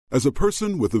As a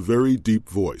person with a very deep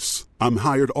voice, I'm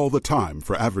hired all the time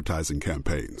for advertising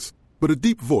campaigns. But a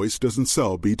deep voice doesn't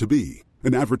sell B2B,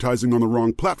 and advertising on the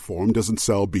wrong platform doesn't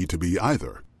sell B2B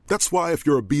either. That's why if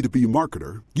you're a B2B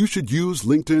marketer, you should use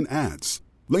LinkedIn ads.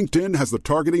 LinkedIn has the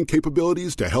targeting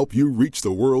capabilities to help you reach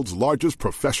the world's largest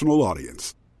professional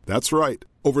audience. That's right,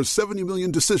 over 70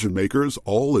 million decision makers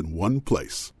all in one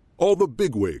place. All the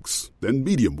big wigs, then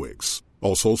medium wigs,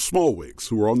 also small wigs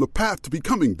who are on the path to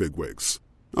becoming big wigs.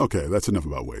 Okay, that's enough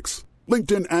about wigs.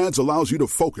 LinkedIn ads allows you to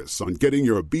focus on getting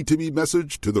your B2B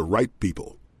message to the right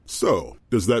people. So,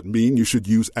 does that mean you should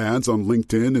use ads on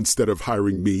LinkedIn instead of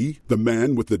hiring me, the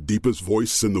man with the deepest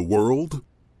voice in the world?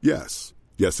 Yes.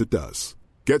 Yes, it does.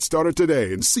 Get started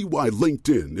today and see why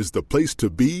LinkedIn is the place to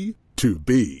be to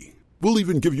be. We'll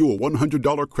even give you a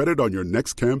 $100 credit on your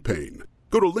next campaign.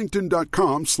 Go to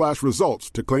linkedin.com/results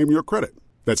to claim your credit.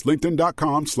 That's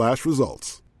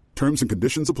linkedin.com/results. Terms and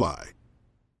conditions apply.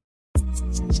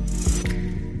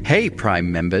 Hey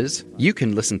Prime members, you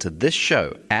can listen to this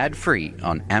show ad-free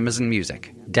on Amazon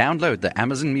Music. Download the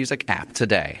Amazon Music app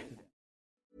today.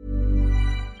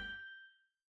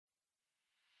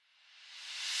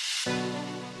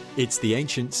 It's The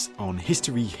Ancients on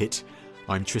History Hit.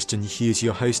 I'm Tristan Hughes,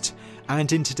 your host,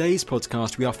 and in today's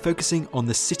podcast we are focusing on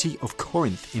the city of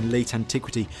Corinth in late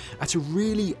antiquity at a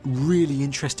really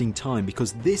interesting time,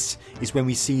 because this is when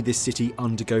we see this city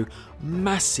undergo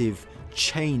massive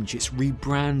change. It's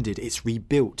rebranded, it's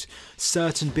rebuilt.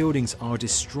 Certain buildings are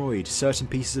destroyed, certain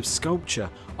pieces of sculpture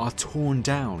are torn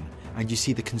down, and you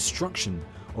see the construction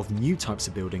of new types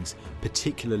of buildings,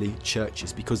 particularly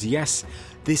churches, because yes,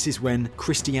 this is when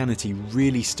Christianity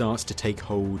really starts to take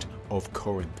hold of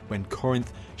Corinth, when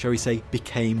Corinth, shall we say,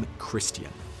 became Christian.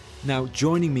 Now,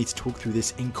 joining me to talk through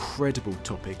this incredible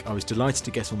topic, I was delighted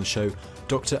to get on the show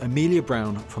Dr. Amelia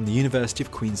Brown from the University of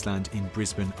Queensland in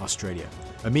Brisbane, Australia.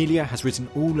 Amelia has written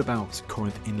all about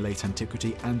Corinth in late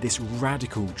antiquity and this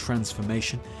radical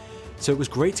transformation, so it was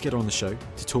great to get on the show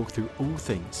to talk through all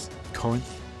things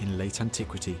Corinth in late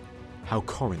antiquity, how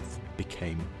Corinth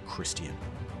became Christian.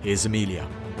 Here's Amelia.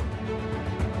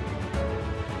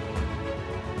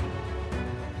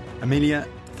 Amelia,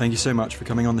 thank you so much for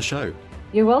coming on the show.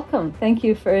 You're welcome. Thank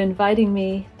you for inviting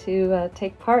me to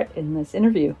take part in this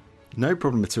interview. No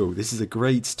problem at all. This is a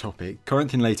great topic.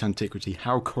 Corinth in late antiquity,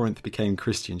 how Corinth became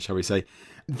Christian, shall we say.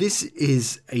 This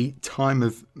is a time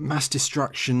of mass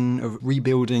destruction, of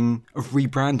rebuilding, of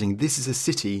rebranding. This is a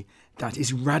city that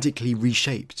is radically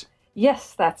reshaped.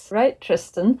 Yes, that's right,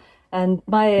 Tristan. And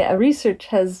my research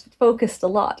has focused a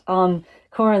lot on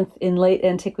Corinth in late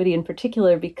antiquity in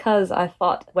particular, because I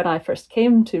thought when I first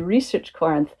came to research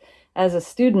Corinth as a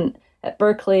student at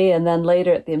Berkeley and then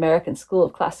later at the American School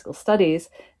of Classical Studies,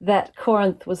 that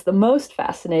Corinth was the most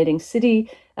fascinating city,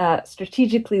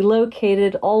 strategically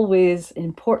located, always an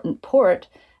important port,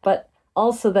 but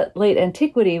also that late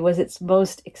antiquity was its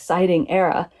most exciting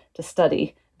era to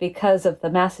study because of the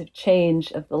massive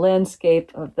change of the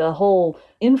landscape, of the whole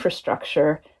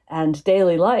infrastructure and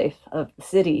daily life of the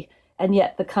city, and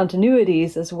yet the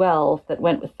continuities as well that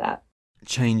went with that.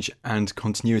 Change and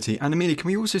continuity. And Amelia, can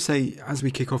we also say, as we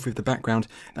kick off with the background,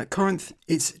 that Corinth,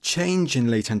 its change in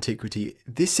late antiquity,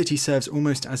 this city serves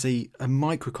almost as a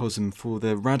microcosm for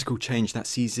the radical change that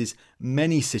seizes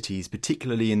many cities,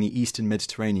 particularly in the Eastern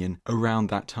Mediterranean, around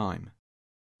that time.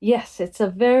 Yes, it's a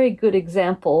very good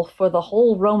example for the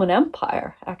whole Roman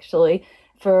Empire, actually,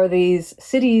 for these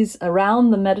cities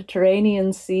around the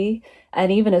Mediterranean Sea,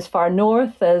 and even as far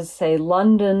north as, say,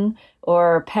 London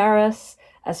or Paris,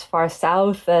 as far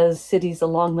south as cities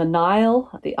along the Nile,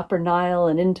 the Upper Nile,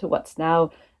 and into what's now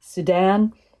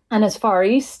Sudan, and as far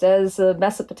east as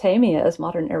Mesopotamia, as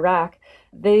modern Iraq.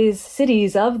 These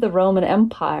cities of the Roman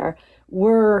Empire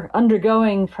were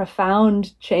undergoing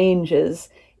profound changes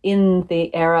in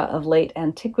the era of late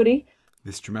antiquity.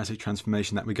 This dramatic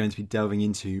transformation that we're going to be delving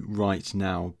into right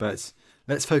now. But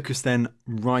let's focus then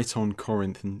right on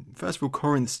Corinth. And first of all,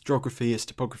 Corinth's geography, its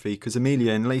topography, because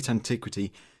Amelia, in late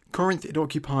antiquity, Corinth, it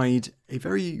occupied a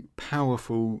very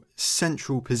powerful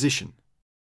central position.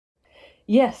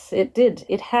 Yes, it did.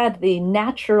 It had the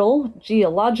natural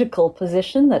geological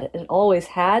position that it always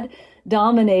had,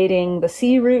 dominating the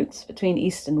sea routes between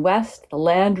east and west, the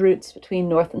land routes between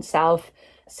north and south,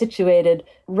 situated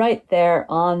right there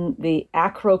on the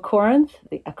Acro-Corinth,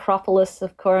 the Acropolis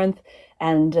of Corinth,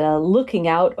 and looking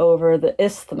out over the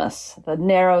isthmus, the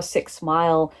narrow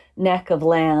 6-mile neck of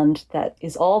land that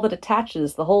is all that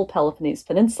attaches the whole Peloponnese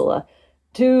Peninsula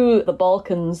to the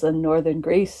Balkans and northern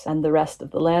Greece and the rest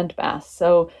of the landmass.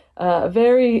 So a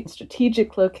very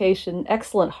strategic location,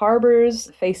 excellent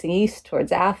harbors facing east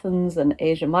towards Athens and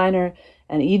Asia Minor,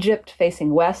 and Egypt,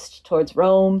 facing west towards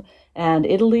Rome and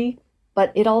Italy.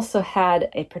 But it also had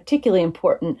a particularly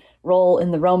important role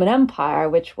in the Roman Empire,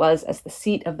 which was as the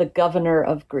seat of the governor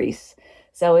of Greece.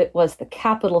 So it was the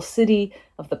capital city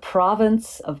of the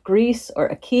province of Greece, or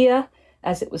Achaia,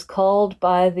 as it was called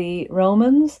by the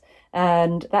Romans.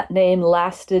 And that name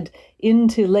lasted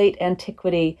into late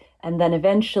antiquity. And then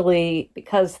eventually,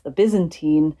 because the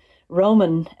Byzantine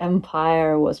Roman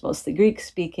Empire was mostly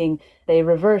Greek-speaking, they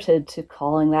reverted to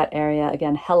calling that area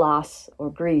again Hellas, or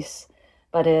Greece.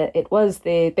 But it was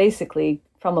basically,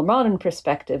 from a modern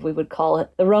perspective, we would call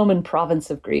it the Roman province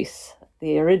of Greece,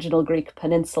 the original Greek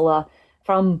peninsula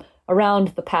from around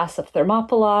the pass of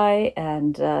Thermopylae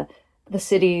and the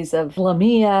cities of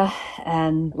Lamia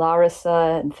and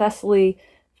Larissa and Thessaly,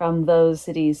 from those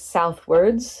cities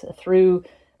southwards through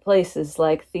places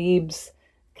like Thebes,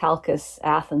 Chalcis,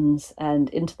 Athens, and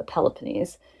into the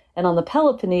Peloponnese. And on the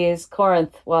Peloponnese,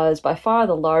 Corinth was by far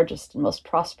the largest and most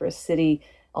prosperous city,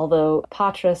 although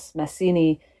Patras,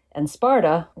 Messene, and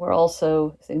Sparta were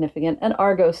also significant, and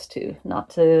Argos too, not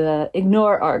to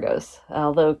ignore Argos,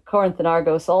 although Corinth and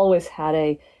Argos always had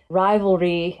a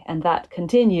rivalry, and that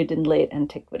continued in late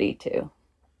antiquity too.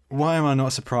 Why am I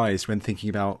not surprised when thinking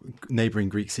about neighbouring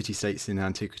Greek city-states in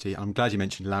antiquity? I'm glad you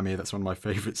mentioned Lamia. That's one of my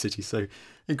favourite cities. So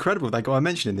incredible that got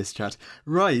mentioned in this chat.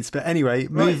 Right, but anyway...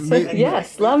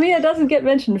 Yes, Lamia doesn't get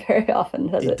mentioned very often,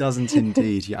 does it? It doesn't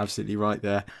indeed. You're absolutely right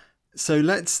there. So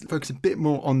let's focus a bit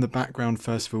more on the background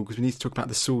first of all, because we need to talk about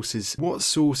the sources. What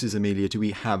sources, Amelia, do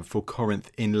we have for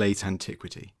Corinth in late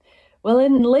antiquity? Well,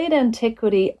 in late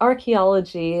antiquity,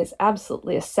 archaeology is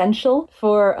absolutely essential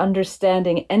for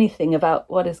understanding anything about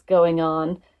what is going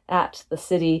on at the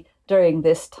city during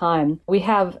this time. We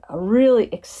have a really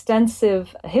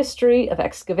extensive history of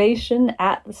excavation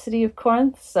at the city of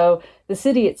Corinth. So the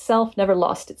city itself never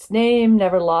lost its name,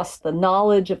 never lost the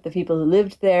knowledge of the people who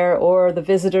lived there or the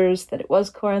visitors that it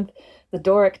was Corinth. The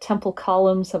Doric temple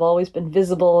columns have always been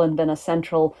visible and been a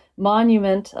central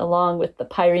monument, along with the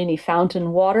Pyrene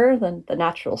fountain water, the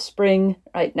natural spring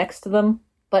right next to them.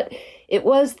 But it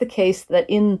was the case that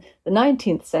in the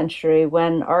 19th century,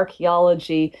 when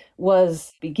archaeology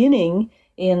was beginning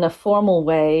in a formal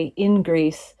way in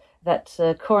Greece, that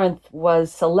Corinth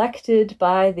was selected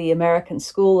by the American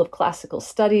School of Classical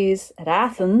Studies at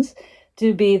Athens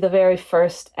to be the very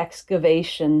first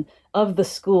excavation of the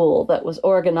school that was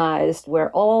organized,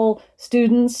 where all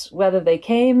students, whether they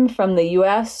came from the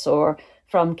US or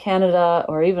from Canada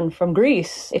or even from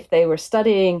Greece, if they were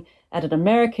studying at an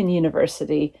American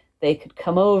university, they could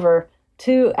come over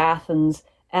to Athens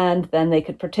and then they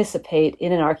could participate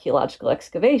in an archaeological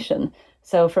excavation.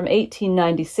 So from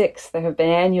 1896, there have been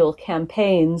annual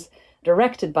campaigns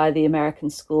directed by the American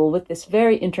School with this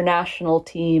very international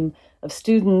team of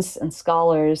students and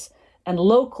scholars and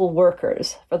local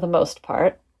workers, for the most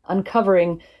part,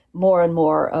 uncovering more and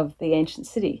more of the ancient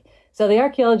city. So the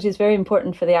archaeology is very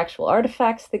important for the actual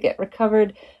artifacts that get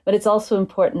recovered, but it's also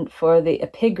important for the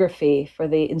epigraphy, for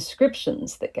the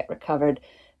inscriptions that get recovered,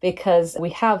 because we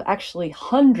have actually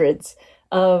hundreds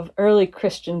of early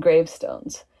Christian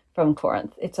gravestones from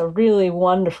Corinth. It's a really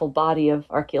wonderful body of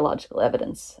archaeological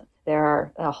evidence. There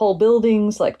are whole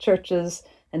buildings like churches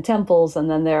and temples, and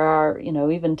then there are,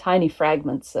 even tiny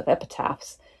fragments of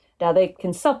epitaphs. Now they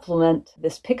can supplement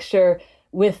this picture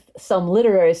with some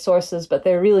literary sources, but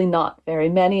there are really not very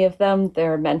many of them.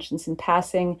 There are mentions in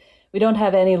passing. We don't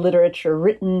have any literature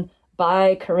written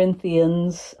by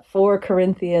Corinthians, for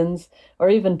Corinthians, or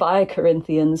even by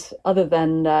Corinthians, other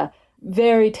than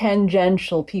very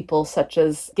tangential people such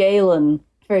as Galen,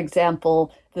 for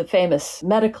example, the famous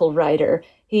medical writer.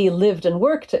 He lived and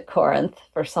worked at Corinth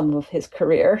for some of his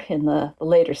career in the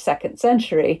later 2nd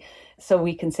century. So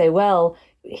we can say, well,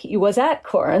 he was at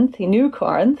Corinth, he knew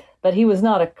Corinth, but he was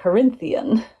not a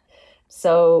Corinthian.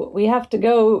 So we have to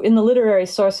go in the literary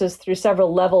sources through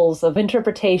several levels of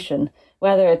interpretation,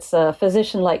 whether it's a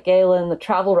physician like Galen, the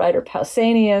travel writer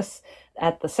Pausanias,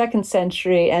 at the 2nd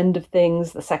century end of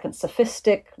things, the 2nd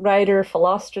sophistic writer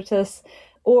Philostratus,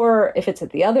 or if it's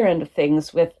at the other end of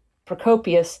things with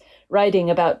Procopius writing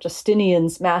about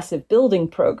Justinian's massive building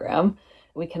program,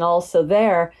 we can also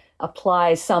there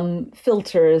apply some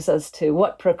filters as to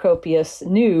what Procopius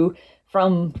knew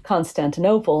from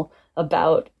Constantinople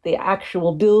about the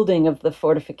actual building of the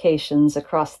fortifications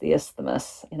across the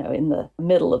isthmus, in the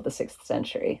middle of the 6th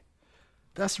century.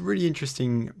 That's really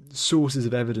interesting sources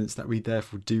of evidence that we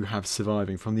therefore do have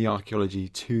surviving, from the archaeology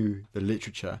to the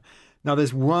literature. Now,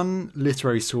 there's one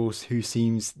literary source who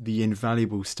seems the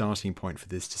invaluable starting point for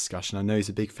this discussion. I know he's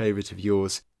a big favourite of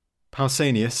yours,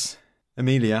 Pausanias.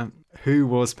 Amelia, who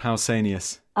was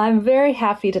Pausanias? I'm very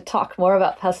happy to talk more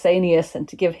about Pausanias and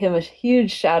to give him a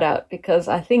huge shout out because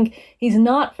I think he's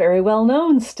not very well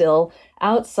known still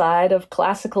outside of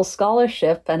classical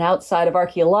scholarship and outside of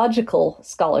archaeological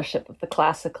scholarship of the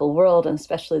classical world and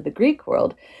especially the Greek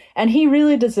world. And he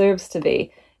really deserves to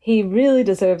be. He really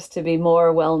deserves to be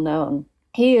more well known.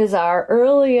 He is our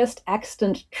earliest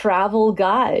extant travel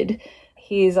guide.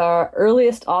 He's our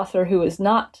earliest author who is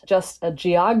not just a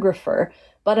geographer,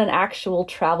 but an actual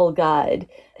travel guide.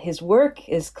 His work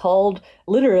is called,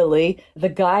 literally, The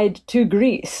Guide to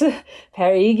Greece,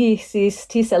 Perigiesis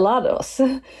tis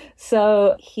Elados.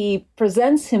 So he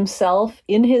presents himself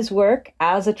in his work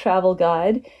as a travel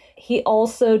guide. He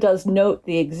also does note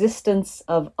the existence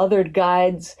of other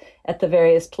guides at the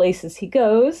various places he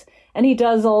goes, and he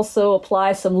does also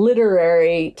apply some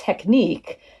literary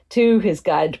technique to his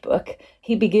guidebook.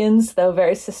 He begins, though,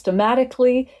 very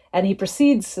systematically, and he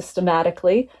proceeds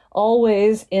systematically,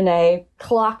 always in a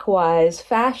clockwise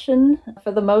fashion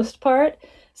for the most part.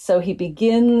 So he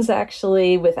begins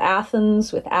actually with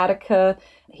Athens, with Attica.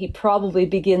 He probably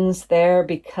begins there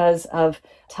because of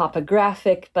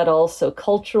topographic, but also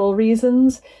cultural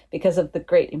reasons, because of the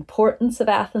great importance of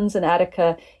Athens and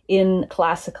Attica in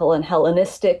classical and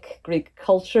Hellenistic Greek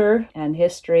culture and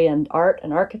history and art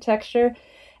and architecture.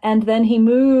 And then he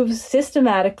moves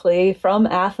systematically from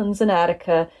Athens and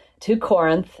Attica to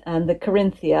Corinth and the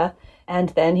Corinthia. And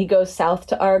then he goes south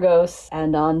to Argos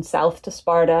and on south to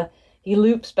Sparta. He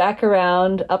loops back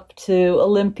around up to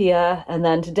Olympia and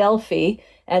then to Delphi.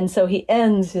 And so he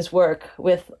ends his work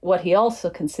with what he also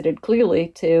considered clearly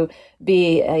to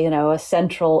be a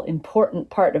central, important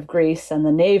part of Greece and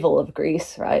the navel of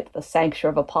Greece, right? The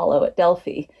sanctuary of Apollo at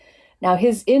Delphi. Now,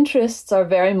 his interests are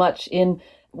very much in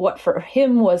what for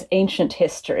him was ancient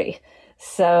history.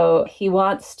 So he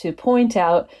wants to point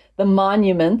out the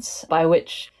monuments by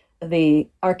which the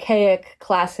archaic,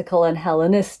 classical, and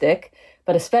Hellenistic,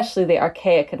 but especially the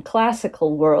archaic and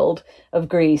classical world of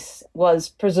Greece was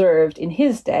preserved in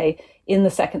his day in the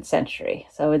 2nd century.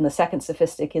 So in the 2nd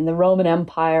Sophistic, in the Roman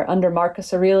Empire under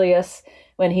Marcus Aurelius,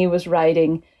 when he was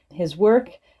writing his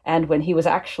work and when he was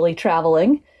actually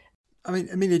traveling. I mean,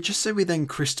 Amelia, just so we're then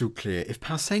crystal clear, if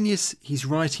Pausanias, he's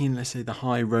writing in, let's say, the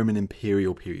high Roman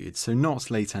imperial period, so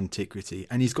not late antiquity,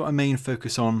 and he's got a main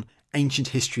focus on ancient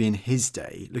history in his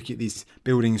day, looking at these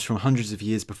buildings from hundreds of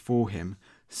years before him,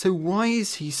 so why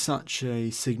is he such a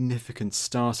significant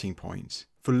starting point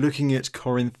for looking at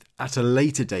Corinth at a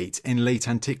later date in late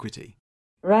antiquity?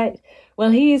 Right.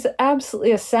 Well, he's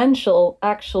absolutely essential,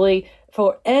 actually,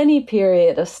 for any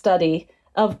period of study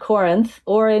of Corinth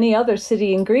or any other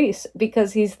city in Greece,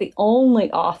 because he's the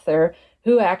only author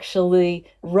who actually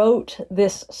wrote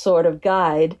this sort of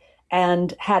guide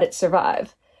and had it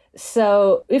survive.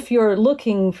 So if you're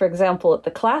looking, for example, at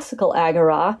the classical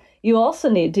agora, you also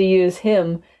need to use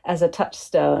him as a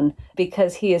touchstone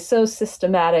because he is so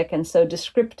systematic and so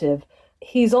descriptive.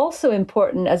 He's also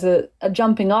important as a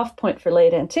jumping off point for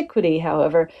late antiquity,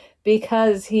 however,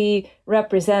 because he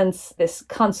represents this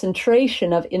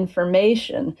concentration of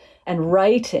information and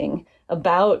writing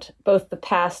about both the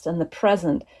past and the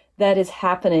present that is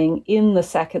happening in the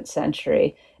 2nd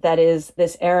century. That is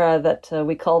this era that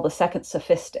we call the 2nd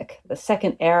Sophistic, the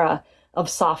second era of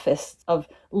sophists, of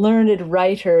learned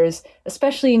writers,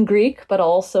 especially in Greek, but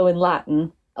also in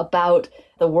Latin, about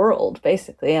the world,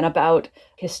 basically, and about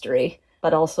history,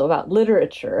 but also about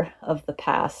literature of the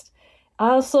past.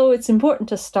 Also, it's important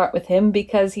to start with him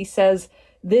because he says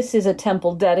this is a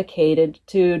temple dedicated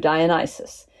to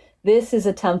Dionysus. This is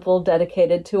a temple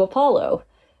dedicated to Apollo.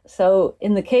 So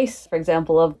in the case, for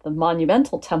example, of the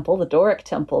monumental temple, the Doric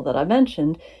temple that I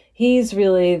mentioned, he's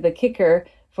really the kicker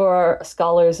for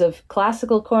scholars of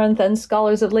classical Corinth and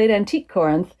scholars of late antique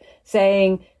Corinth,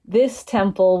 saying this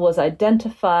temple was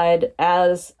identified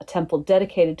as a temple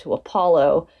dedicated to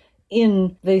Apollo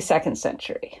in the 2nd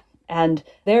century. And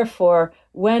therefore,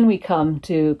 when we come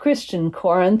to Christian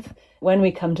Corinth, when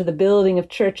we come to the building of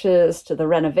churches, to the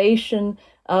renovation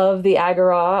of the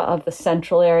agora of the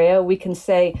central area, we can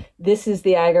say, this is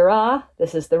the agora,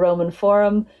 this is the Roman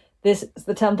Forum, this is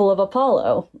the Temple of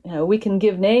Apollo. We can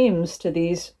give names to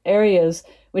these areas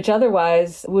which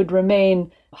otherwise would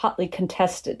remain hotly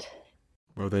contested.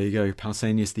 Well, there you go,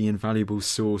 Pausanias, the invaluable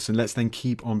source. And let's then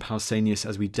keep on Pausanias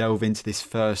as we delve into this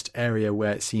first area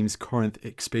where it seems Corinth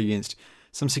experienced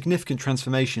some significant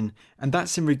transformation, and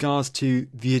that's in regards to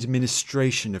the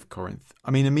administration of Corinth.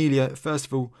 I mean, Amelia, first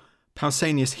of all,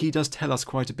 Pausanias, he does tell us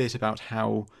quite a bit about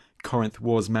how Corinth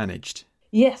was managed.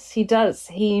 Yes, he does.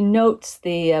 He notes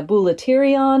the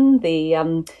boulaterion,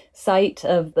 the site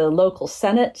of the local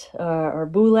senate, or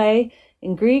boule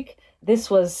in Greek,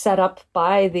 This was set up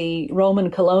by the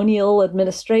Roman colonial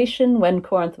administration when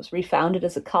Corinth was refounded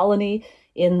as a colony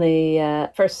in the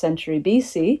 1st century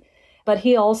BC. But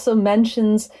he also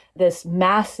mentions this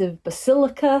massive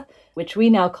basilica, which we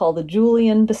now call the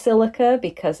Julian Basilica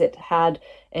because it had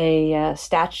a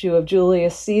statue of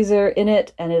Julius Caesar in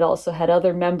it, and it also had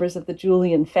other members of the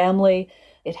Julian family.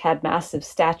 It had massive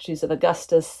statues of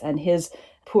Augustus and his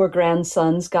poor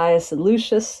grandsons, Gaius and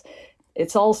Lucius.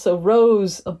 It's also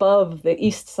rose above the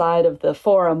east side of the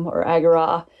Forum, or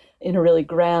Agora, in a really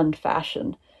grand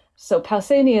fashion. So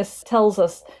Pausanias tells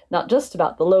us not just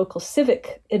about the local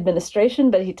civic administration,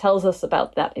 but he tells us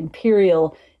about that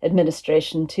imperial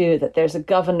administration too, that there's a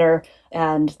governor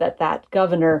and that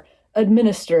governor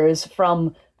administers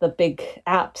from the big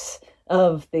apse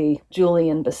of the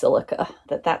Julian Basilica,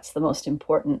 that's the most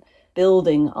important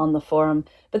building on the Forum.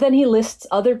 But then he lists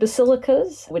other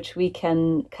basilicas, which we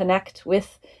can connect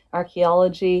with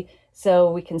archaeology,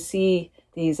 so we can see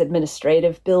these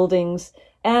administrative buildings.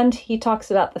 And he talks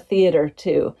about the theater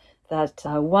too, that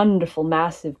wonderful,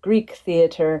 massive Greek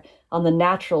theater on the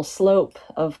natural slope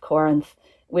of Corinth,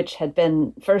 which had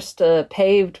been first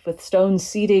paved with stone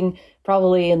seating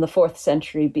probably in the 4th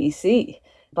century BC,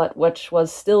 but which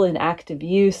was still in active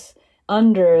use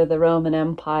under the Roman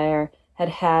Empire,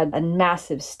 had a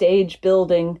massive stage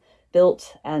building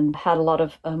built and had a lot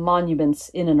of monuments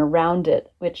in and around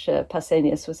it, which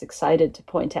Pausanias was excited to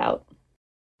point out.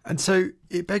 And so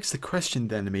it begs the question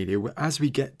then, Amelia, as we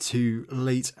get to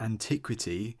late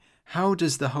antiquity, how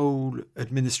does the whole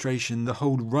administration, the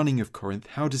whole running of Corinth,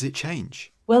 how does it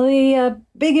change? Well, the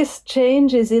biggest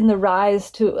change is in the rise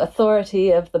to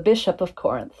authority of the Bishop of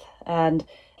Corinth. And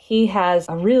he has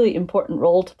a really important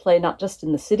role to play, not just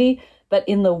in the city, but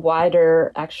in the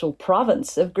wider actual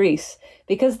province of Greece,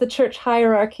 because the church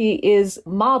hierarchy is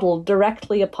modeled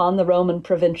directly upon the Roman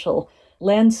provincial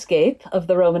landscape of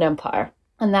the Roman Empire.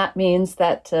 And that means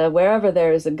that wherever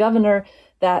there is a governor,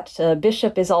 that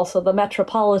bishop is also the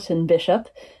metropolitan bishop,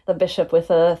 the bishop with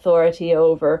authority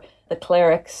over the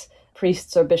clerics,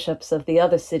 priests or bishops of the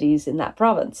other cities in that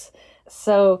province.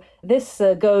 So this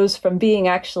goes from being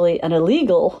actually an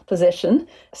illegal position,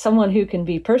 someone who can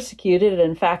be persecuted, and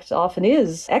in fact often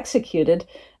is executed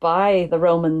by the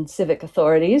Roman civic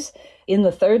authorities in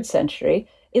the 3rd century.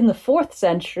 In the 4th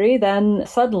century, then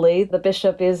suddenly the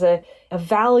bishop is a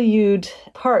valued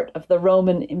part of the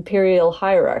Roman imperial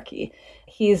hierarchy.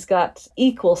 He's got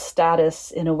equal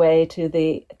status in a way to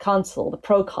the consul, the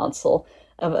proconsul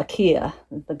of Achaia,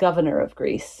 the governor of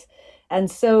Greece. And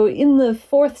so in the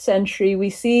 4th century, we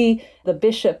see the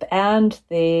bishop and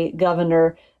the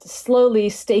governor slowly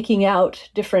staking out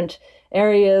different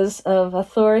areas of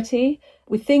authority.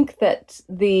 We think that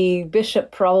the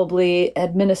bishop probably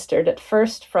administered at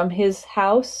first from his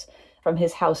house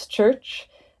church,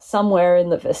 somewhere in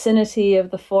the vicinity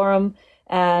of the Forum,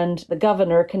 and the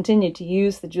governor continued to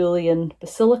use the Julian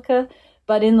Basilica.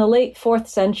 But in the late 4th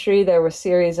century, there were a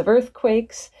series of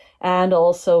earthquakes and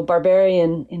also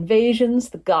barbarian invasions.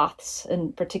 The Goths,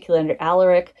 in particular under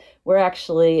Alaric, were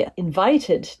actually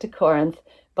invited to Corinth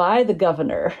by the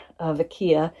governor of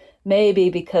Achaia, maybe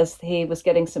because he was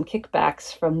getting some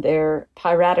kickbacks from their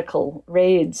piratical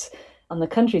raids on the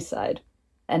countryside,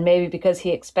 and maybe because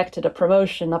he expected a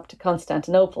promotion up to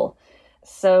Constantinople.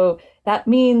 So that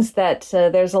means that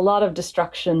there's a lot of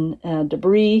destruction,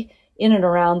 debris in and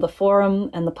around the Forum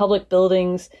and the public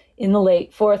buildings in the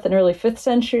late 4th and early 5th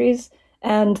centuries.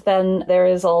 And then there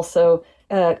is also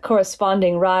a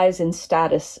corresponding rise in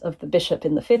status of the bishop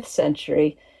in the 5th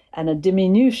century and a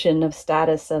diminution of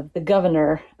status of the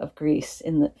governor of Greece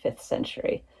in the 5th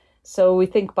century. So we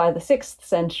think by the 6th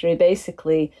century,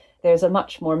 basically, there's a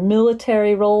much more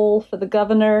military role for the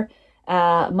governor,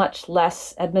 much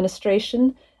less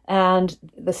administration. And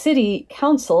the city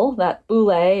council, that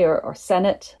boule or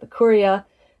senate, the curia,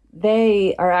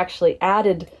 they are actually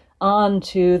added on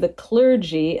to the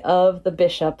clergy of the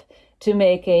bishop to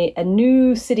make a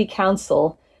new city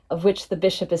council of which the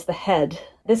bishop is the head.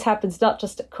 This happens not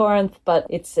just at Corinth, but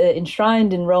it's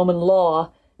enshrined in Roman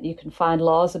law. You can find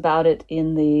laws about it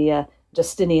in the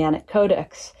Justinianic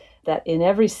Codex, that in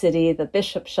every city the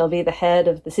bishop shall be the head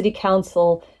of the city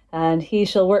council, and he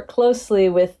shall work closely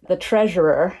with the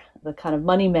treasurer, the kind of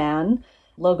money man,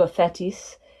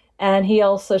 logothetis, and he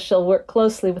also shall work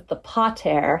closely with the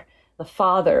pater, the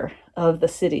father of the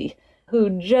city, who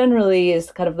generally is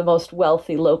kind of the most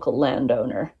wealthy local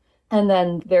landowner. And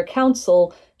then their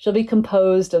council shall be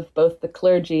composed of both the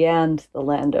clergy and the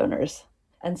landowners.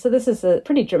 And so this is a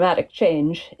pretty dramatic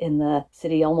change in the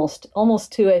city,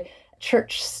 almost to a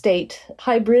church-state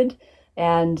hybrid.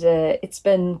 And it's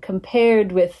been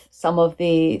compared with some of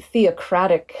the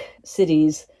theocratic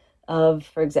cities of,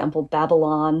 for example,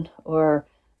 Babylon or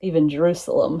even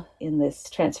Jerusalem in this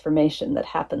transformation that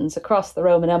happens across the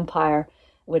Roman Empire,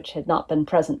 which had not been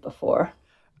present before.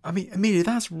 I mean, Amelia,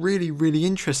 that's really, really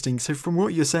interesting. So from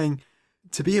what you're saying,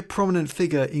 to be a prominent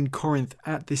figure in Corinth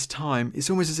at this time, it's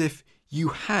almost as if you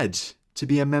had to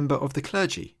be a member of the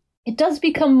clergy. It does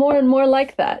become more and more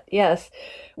like that, yes.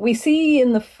 We see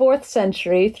in the 4th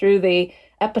century through the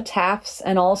epitaphs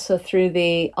and also through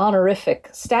the honorific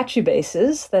statue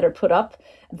bases that are put up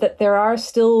that there are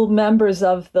still members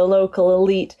of the local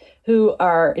elite who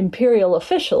are imperial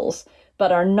officials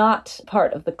but are not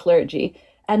part of the clergy.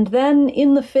 And then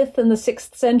in the 5th and the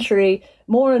 6th century,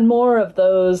 more and more of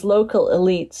those local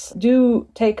elites do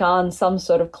take on some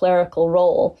sort of clerical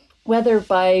role, whether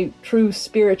by true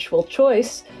spiritual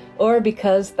choice or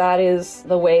because that is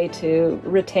the way to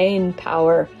retain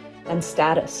power and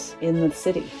status in the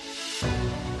city.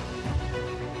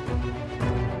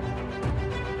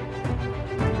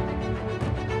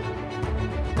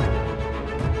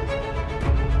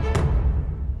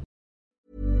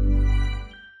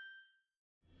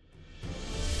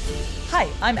 Hi,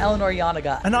 I'm Eleanor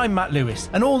Yanaga. And I'm Matt Lewis.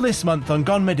 And all this month on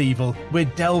Gone Medieval, we're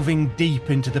delving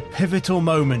deep into the pivotal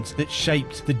moment that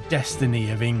shaped the destiny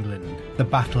of England, the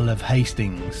Battle of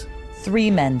Hastings.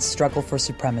 3 men struggle for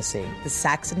supremacy. The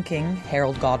Saxon king,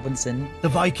 Harold Godwinson, The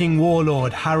Viking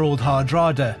warlord, Harold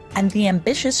Hardrada, and the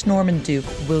ambitious Norman Duke,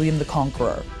 William the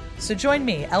Conqueror. So join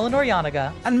me, Eleanor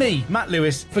Yanaga, and me, Matt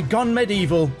Lewis, for Gone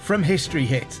Medieval from History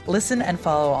Hit. Listen and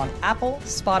follow on Apple,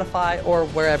 Spotify, or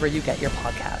wherever you get your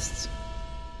podcasts.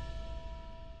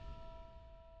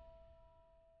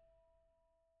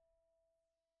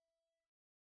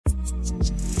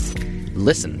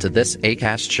 Listen to this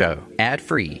Acast show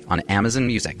ad-free on Amazon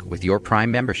Music with your Prime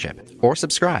membership, or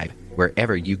subscribe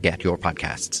wherever you get your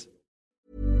podcasts.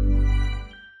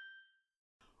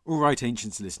 All right,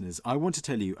 Ancients listeners, I want to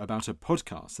tell you about a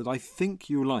podcast that I think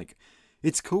you'll like.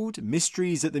 It's called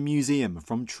Mysteries at the Museum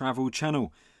from Travel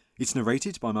Channel. It's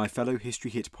narrated by my fellow History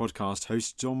Hit podcast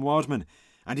host John Wildman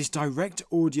and is direct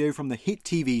audio from the hit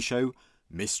TV show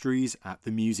Mysteries at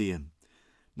the Museum.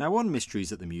 Now on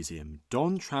Mysteries at the Museum,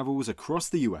 Don travels across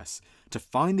the US to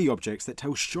find the objects that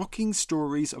tell shocking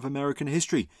stories of American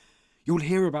history. You'll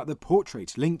hear about the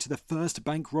portrait linked to the first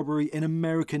bank robbery in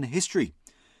American history,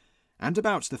 and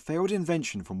about the failed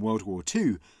invention from World War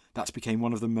II that became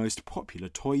one of the most popular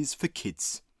toys for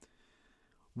kids.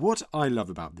 What I love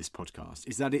about this podcast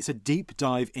is that it's a deep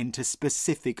dive into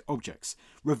specific objects,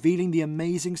 revealing the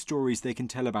amazing stories they can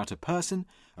tell about a person,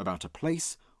 about a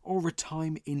place, or a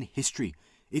time in history.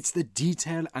 It's the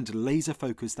detail and laser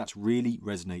focus that really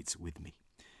resonates with me.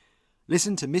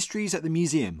 Listen to Mysteries at the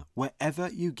Museum wherever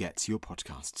you get your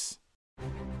podcasts.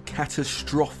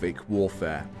 Catastrophic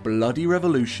warfare, bloody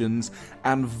revolutions,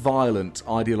 and violent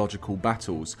ideological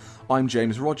battles. I'm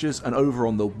James Rogers, and over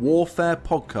on the Warfare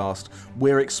Podcast,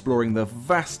 we're exploring the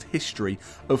vast history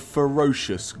of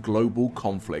ferocious global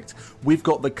conflict. We've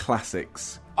got the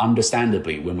classics.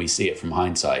 Understandably, when we see it from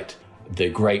hindsight, the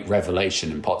great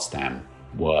revelation in Potsdam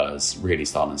was really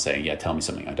Stalin saying, yeah, tell me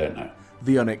something I don't know.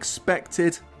 The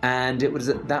unexpected. And it was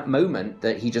at that moment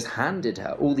that he just handed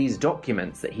her all these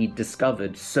documents that he'd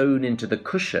discovered sewn into the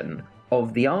cushion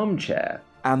of the armchair.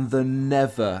 And the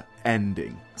never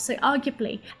ending. So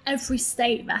arguably, every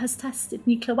state that has tested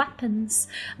nuclear weapons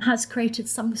has created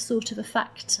some sort of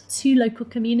effect to local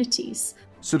communities.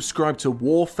 Subscribe to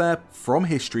Warfare from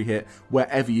History Hit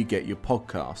wherever you get your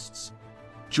podcasts.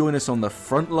 Join us on the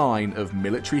front line of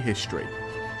military history.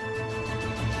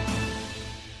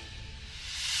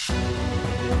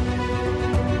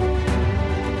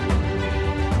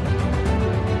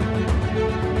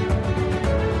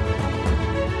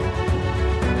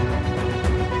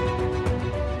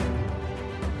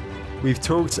 We've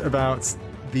talked about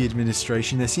the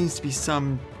administration. There seems to be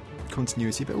some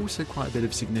continuity, but also quite a bit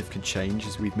of significant change,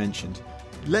 as we've mentioned.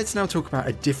 Let's now talk about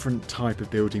a different type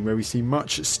of building where we see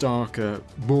much starker,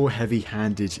 more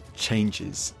heavy-handed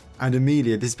changes. And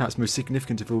Amelia, this is perhaps most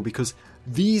significant of all because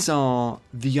these are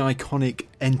the iconic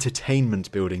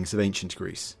entertainment buildings of ancient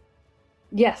Greece.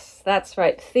 Yes, that's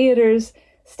right. Theatres,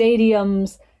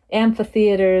 stadiums,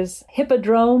 amphitheatres,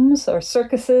 hippodromes or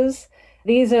circuses.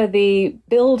 These are the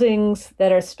buildings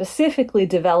that are specifically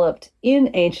developed in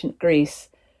ancient Greece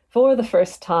for the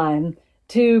first time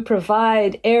to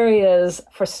provide areas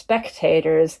for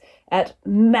spectators at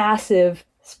massive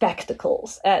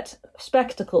spectacles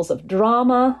of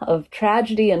drama, of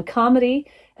tragedy and comedy,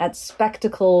 at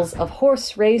spectacles of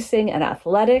horse racing and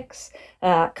athletics,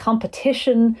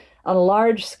 competition on a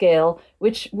large scale,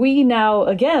 which we now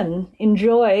again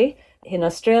enjoy in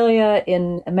Australia,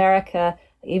 in America,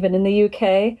 even in the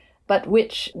UK, but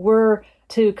which were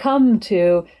to come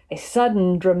to a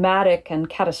sudden, dramatic, and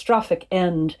catastrophic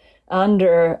end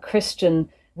under Christian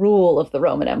rule of the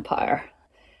Roman Empire.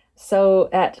 So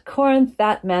at Corinth,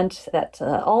 that meant that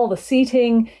all the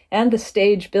seating and the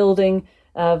stage building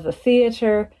of the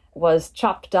theater was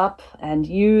chopped up and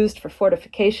used for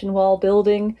fortification wall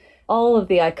building. All of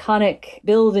the iconic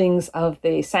buildings of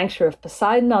the Sanctuary of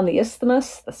Poseidon on the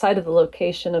Isthmus, the site of the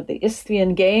location of the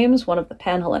Isthmian Games, one of the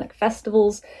Pan-Hellenic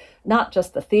festivals, not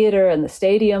just the theater and the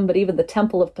stadium, but even the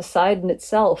Temple of Poseidon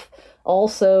itself,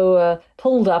 also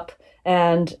pulled up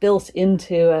and built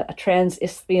into a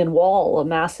trans-Isthmian wall, a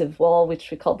massive wall which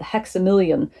we call the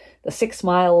Hexamillion, the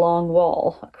 6-mile-long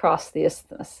wall across the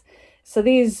isthmus. So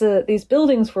these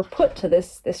buildings were put to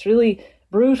this really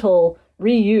brutal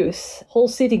reuse, whole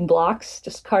seating blocks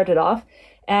just carted off,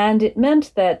 and it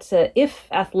meant that if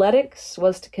athletics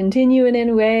was to continue in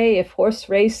any way, if horse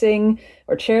racing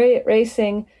or chariot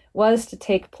racing was to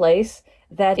take place,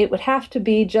 that it would have to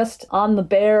be just on the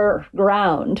bare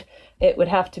ground. It would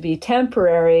have to be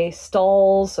temporary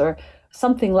stalls or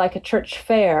something like a church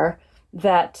fair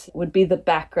that would be the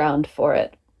background for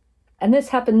it. And this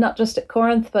happened not just at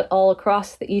Corinth, but all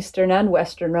across the Eastern and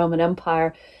Western Roman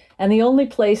Empire. And the only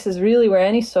places really where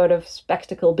any sort of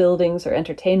spectacle buildings or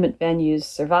entertainment venues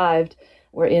survived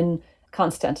were in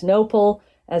Constantinople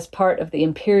as part of the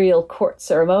imperial court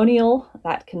ceremonial.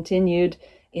 That continued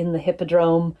in the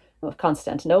Hippodrome of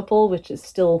Constantinople, which is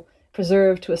still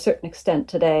preserved to a certain extent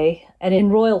today. And in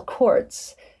royal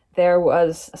courts, there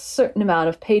was a certain amount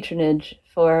of patronage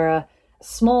for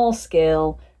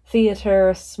small-scale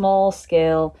theater,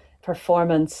 small-scale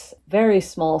performance, very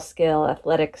small-scale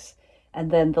athletics.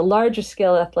 And then the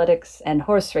larger-scale athletics and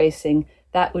horse racing,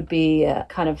 that would be a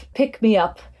kind of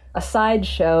pick-me-up, a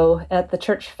sideshow at the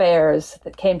church fairs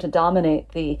that came to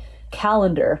dominate the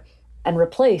calendar and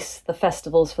replace the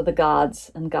festivals for the gods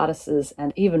and goddesses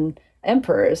and even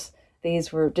emperors.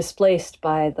 These were displaced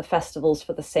by the festivals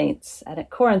for the saints. And at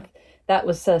Corinth, that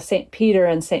was St. Peter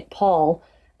and St. Paul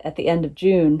at the end of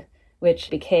June, which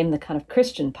became the kind of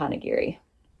Christian panegyri.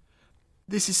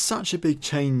 This is such a big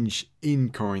change in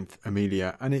Corinth,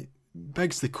 Amelia, and it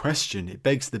begs the question, it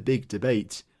begs the big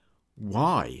debate.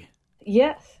 Why?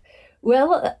 Yes.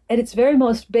 Well, at its very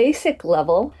most basic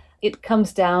level, it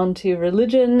comes down to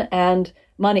religion and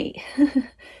money.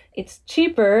 It's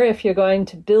cheaper if you're going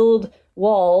to build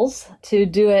walls to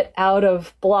do it out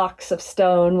of blocks of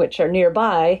stone which are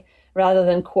nearby rather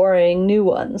than quarrying new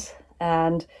ones.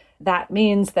 And that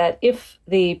means that if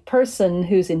the person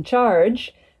who's in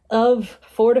charge of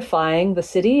fortifying the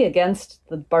city against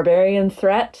the barbarian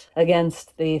threat,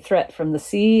 against the threat from the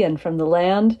sea and from the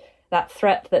land, that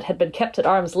threat that had been kept at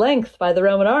arm's length by the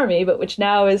Roman army, but which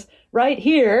now is right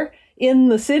here in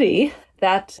the city,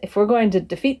 that if we're going to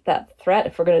defeat that threat,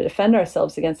 if we're going to defend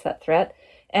ourselves against that threat,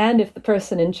 and if the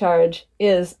person in charge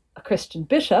is a Christian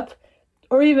bishop,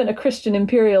 or even a Christian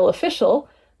imperial official,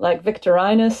 like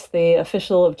Victorinus, the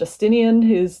official of Justinian,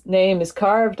 whose name is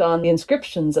carved on the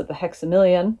inscriptions of the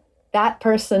Hexamillion, that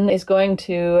person is going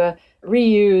to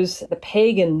reuse the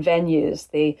pagan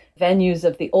venues, the venues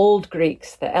of the old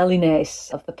Greeks, the Hellenes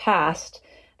of the past,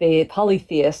 the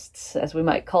polytheists, as we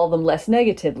might call them less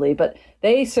negatively, but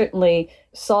they certainly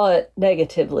saw it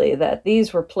negatively, that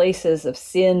these were places of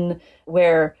sin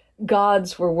where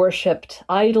gods were worshipped,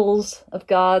 idols of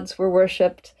gods were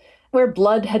worshipped, where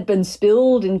blood had been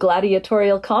spilled in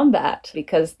gladiatorial combat,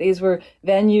 because these were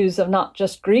venues of not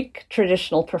just Greek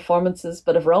traditional performances,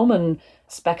 but of Roman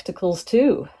spectacles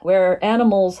too, where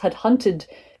animals had hunted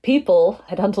people,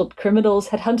 had hunted criminals,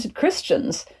 had hunted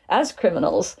Christians as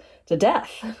criminals to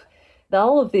death.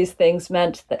 All of these things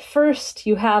meant that first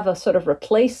you have a sort of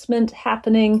replacement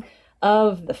happening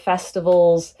of the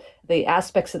festivals, the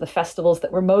aspects of the festivals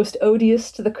that were most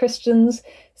odious to the Christians.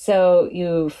 So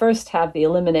you first have the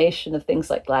elimination of things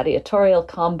like gladiatorial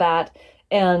combat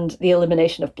and the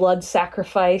elimination of blood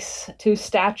sacrifice to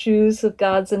statues of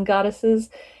gods and goddesses.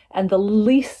 And the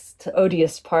least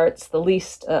odious parts, the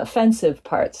least offensive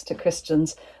parts to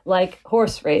Christians, like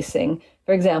horse racing,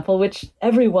 for example, which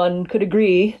everyone could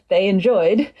agree they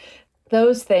enjoyed,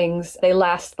 those things, they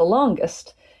last the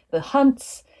longest. The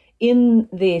hunts in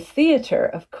the theater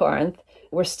of Corinth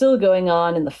were still going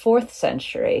on in the 4th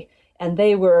century, and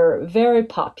they were very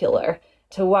popular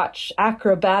to watch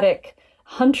acrobatic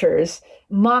hunters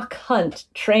mock hunt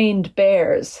trained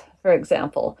bears, for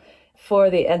example, for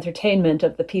the entertainment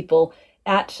of the people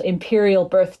at imperial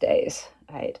birthdays.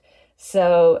 right?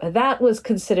 So that was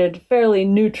considered fairly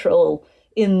neutral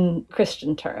in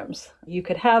Christian terms. You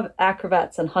could have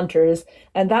acrobats and hunters,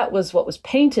 and that was what was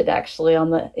painted actually on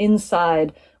the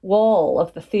inside wall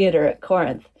of the theater at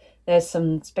Corinth. There's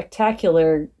some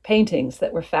spectacular paintings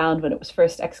that were found when it was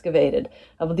first excavated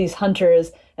of these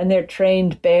hunters and their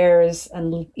trained bears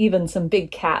and even some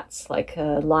big cats like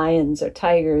lions or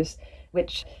tigers,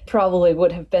 which probably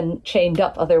would have been chained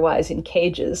up otherwise in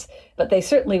cages. But they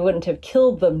certainly wouldn't have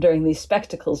killed them during these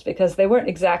spectacles because they weren't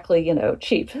exactly,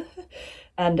 cheap.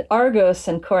 And Argos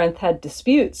and Corinth had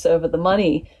disputes over the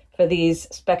money for these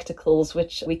spectacles,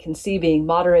 which we can see being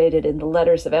moderated in the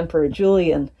letters of Emperor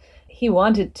Julian. He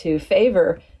wanted to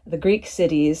favor the Greek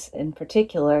cities, in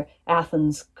particular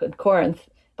Athens and Corinth,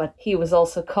 but he was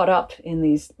also caught up in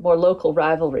these more local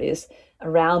rivalries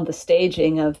around the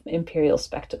staging of imperial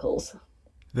spectacles.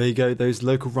 There you go, those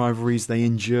local rivalries, they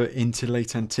endure into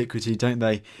late antiquity, don't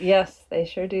they? Yes, they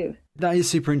sure do. That is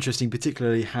super interesting,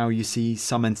 particularly how you see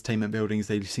some entertainment buildings,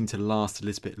 they seem to last a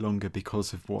little bit longer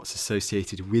because of what's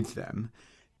associated with them.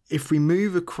 If we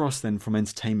move across then from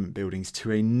entertainment buildings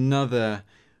to another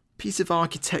piece of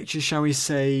architecture, shall we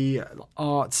say,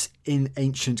 art in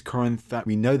ancient Corinth that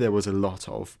we know there was a lot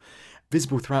of,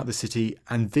 visible throughout the city,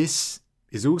 and this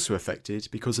is also affected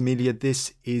because, Amelia,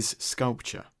 this is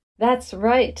sculpture. That's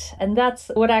right. And that's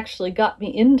what actually got me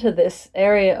into this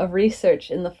area of research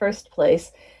in the first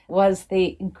place, was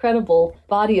the incredible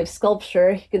body of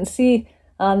sculpture. You can see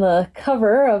on the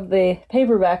cover of the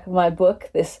paperback of my book,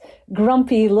 this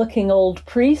grumpy-looking old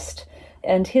priest,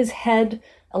 and his head,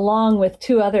 along with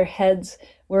two other heads,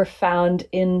 were found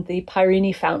in the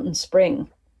Pyrene Fountain Spring.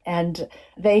 And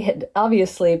they had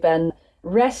obviously been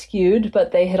rescued,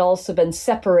 but they had also been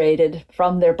separated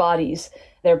from their bodies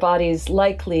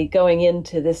likely going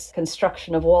into this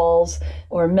construction of walls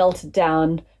or melted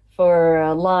down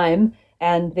for lime.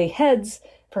 And the heads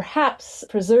perhaps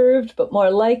preserved, but more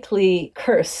likely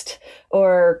cursed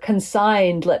or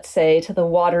consigned, let's say, to the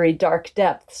watery dark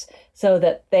depths so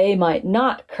that they might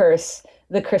not curse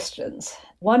the Christians.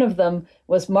 One of them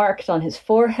was marked on his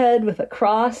forehead with a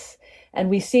cross, and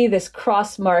we see this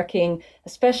cross marking,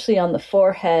 especially on the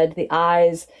forehead, the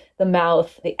eyes, the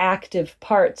mouth, the active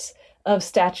parts of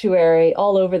statuary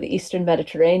all over the Eastern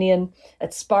Mediterranean,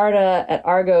 at Sparta, at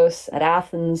Argos, at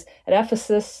Athens, at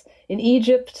Ephesus, in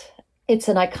Egypt. It's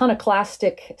an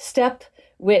iconoclastic step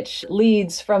which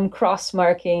leads from cross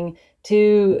marking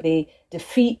to the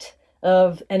defeat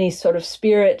of any sort of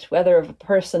spirit, whether of a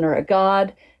person or a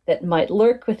god, that might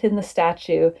lurk within the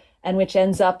statue, and which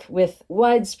ends up with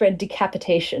widespread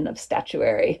decapitation of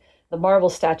statuary, the marble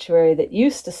statuary that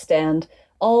used to stand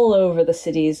all over the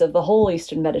cities of the whole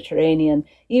Eastern Mediterranean.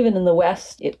 Even in the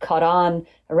West, it caught on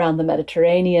around the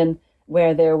Mediterranean,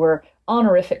 where there were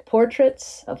honorific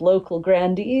portraits of local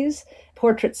grandees,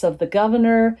 portraits of the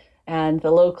governor and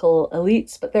the local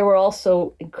elites, but there were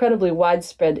also incredibly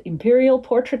widespread imperial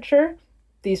portraiture,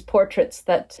 these portraits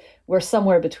that were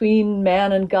somewhere between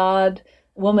man and god,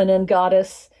 woman and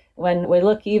goddess. When we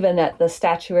look even at the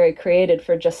statuary created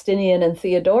for Justinian and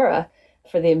Theodora,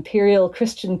 for the imperial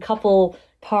Christian couple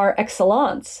par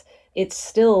excellence, it's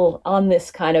still on this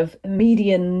kind of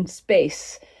median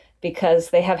space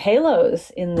because they have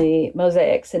halos in the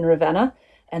mosaics in Ravenna,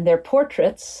 and their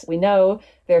portraits, we know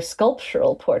they're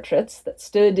sculptural portraits that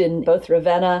stood in both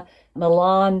Ravenna,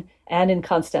 Milan, and in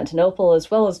Constantinople, as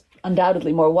well as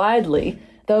undoubtedly more widely.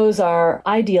 Those are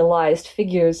idealized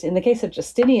figures. In the case of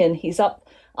Justinian, he's up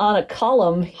on a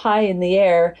column high in the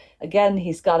air. Again,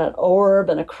 he's got an orb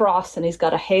and a cross, and he's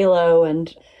got a halo,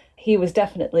 and he was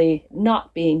definitely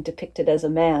not being depicted as a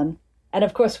man. And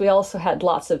of course, we also had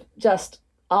lots of just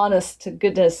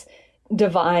honest-to-goodness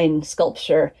divine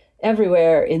sculpture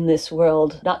everywhere in this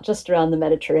world, not just around the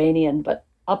Mediterranean, but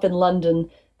up in London,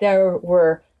 there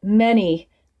were many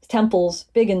temples,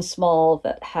 big and small,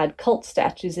 that had cult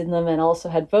statues in them and also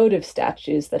had votive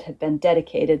statues that had been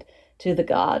dedicated to the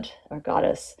god or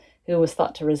goddess who was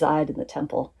thought to reside in the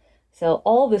temple. So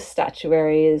all this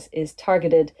statuary is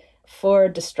targeted for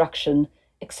destruction,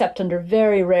 except under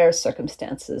very rare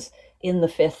circumstances in the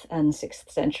 5th and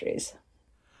 6th centuries.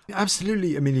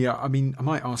 Absolutely, Amelia. I mean, I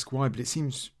might ask why, but it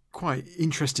seems quite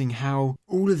interesting how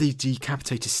all of these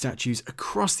decapitated statues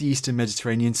across the Eastern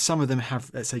Mediterranean, some of them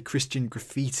have, let's say, Christian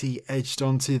graffiti etched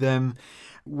onto them.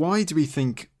 Why do we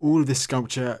think all of this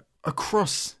sculpture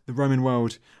across the Roman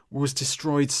world was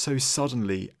destroyed so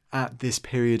suddenly at this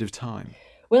period of time?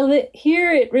 Well,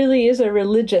 here it really is a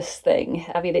religious thing.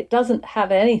 I mean, it doesn't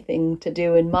have anything to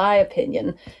do, in my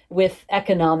opinion, with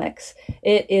economics.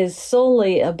 It is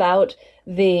solely about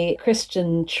the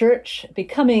Christian church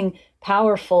becoming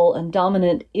powerful and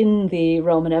dominant in the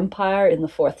Roman Empire in the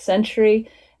 4th century,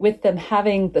 with them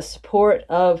having the support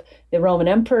of the Roman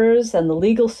emperors and the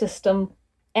legal system,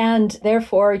 and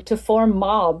therefore to form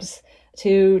mobs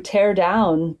to tear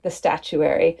down the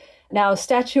statuary. Now,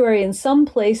 statuary in some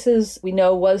places we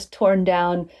know was torn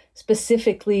down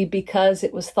specifically because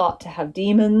it was thought to have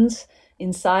demons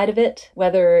inside of it,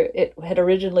 whether it had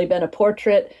originally been a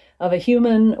portrait of a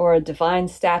human or a divine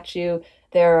statue.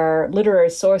 There are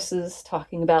literary sources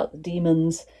talking about the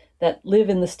demons that live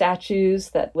in the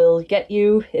statues that will get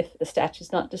you if the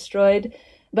statue's not destroyed.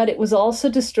 But it was also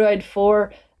destroyed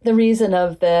for the reason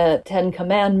of the 10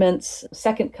 Commandments,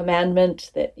 2nd commandment,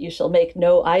 that you shall make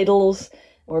no idols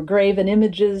or graven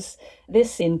images.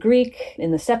 This in Greek,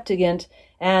 in the Septuagint,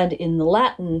 and in the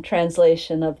Latin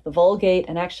translation of the Vulgate,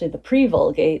 and actually the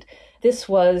pre-Vulgate, this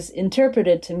was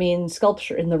interpreted to mean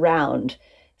sculpture in the round.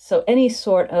 So any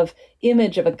sort of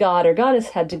image of a god or goddess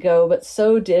had to go, but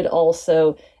so did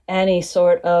also any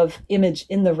sort of image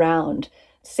in the round.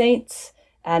 Saints,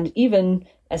 and even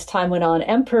as time went on,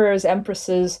 emperors,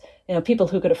 empresses, people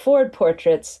who could afford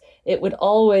portraits, it would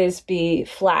always be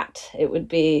flat. It would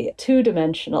be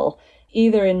two-dimensional,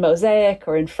 either in mosaic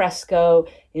or in fresco,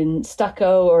 in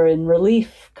stucco or in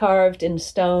relief carved in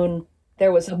stone.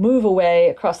 There was a move away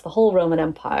across the whole Roman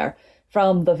Empire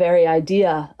from the very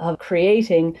idea of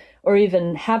creating or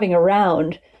even having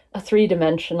around a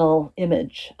three-dimensional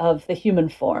image of the human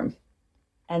form.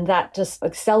 And that just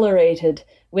accelerated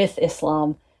with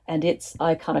Islam and its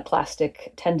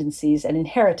iconoclastic tendencies and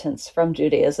inheritance from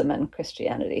Judaism and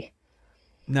Christianity.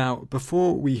 Now,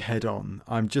 before we head on,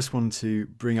 I just want to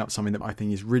bring up something that I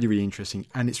think is really, really interesting,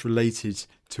 and it's related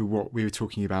to what we were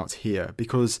talking about here,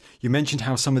 because you mentioned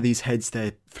how some of these heads,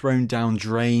 they're thrown down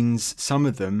drains. Some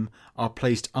of them are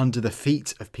placed under the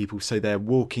feet of people, so they're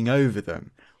walking over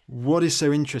them. What is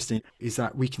so interesting is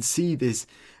that we can see these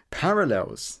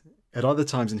parallels at other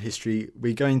times in history.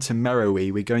 We're going to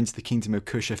Meroe, we're going to the Kingdom of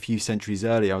Kush a few centuries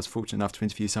earlier. I was fortunate enough to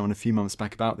interview someone a few months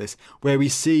back about this, where we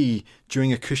see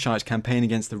during a Kushite campaign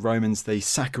against the Romans, they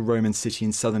sack a Roman city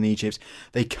in southern Egypt,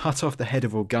 they cut off the head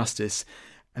of Augustus,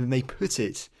 and they put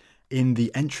it in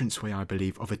the entranceway, I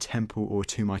believe, of a temple or a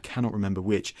tomb, I cannot remember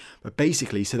which, but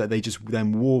basically so that they just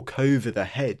then walk over the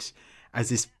head as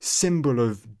this symbol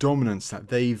of dominance, that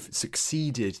they've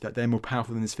succeeded, that they're more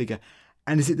powerful than this figure.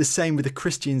 And is it the same with the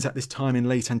Christians at this time in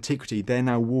late antiquity? They're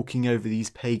now walking over these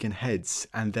pagan heads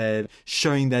and they're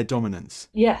showing their dominance.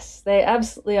 Yes, they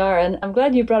absolutely are. And I'm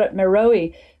glad you brought up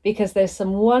Meroe, because there's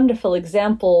some wonderful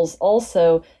examples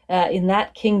also in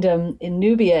that kingdom in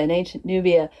Nubia, in ancient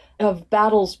Nubia, of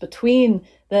battles between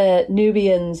the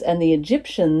Nubians and the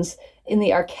Egyptians in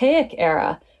the Archaic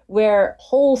era, where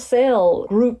wholesale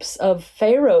groups of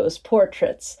pharaohs'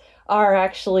 portraits are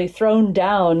actually thrown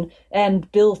down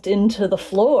and built into the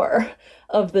floor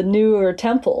of the newer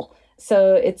temple.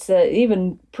 So it's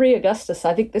even pre-Augustus,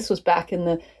 I think this was back in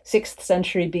the 6th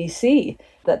century BC,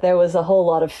 that there was a whole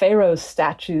lot of pharaoh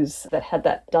statues that had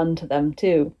that done to them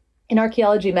too. In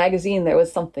Archaeology magazine, there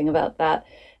was something about that.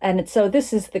 And so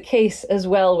this is the case as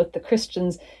well with the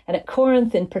Christians. And at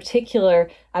Corinth in particular,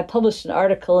 I published an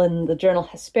article in the journal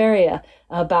Hesperia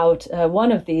about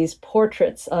one of these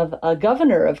portraits of a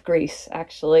governor of Greece,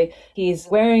 actually. He's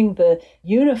wearing the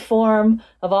uniform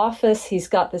of office. He's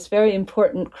got this very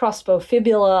important crossbow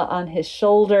fibula on his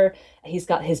shoulder. He's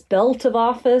got his belt of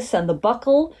office and the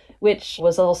buckle, which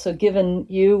was also given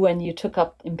you when you took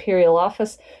up imperial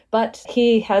office. But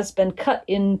he has been cut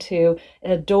into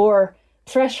a door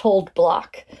threshold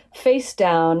block, face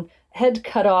down, head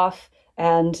cut off,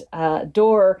 and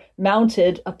door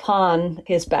mounted upon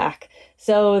his back,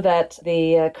 so that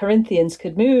the Corinthians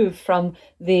could move from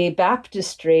the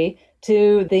baptistry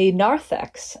to the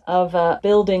narthex of a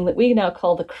building that we now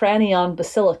call the Cranion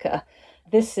Basilica.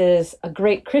 This is a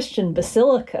great Christian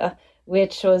basilica,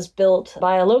 which was built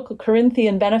by a local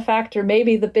Corinthian benefactor,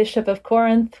 maybe the Bishop of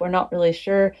Corinth, we're not really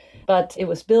sure, but it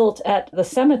was built at the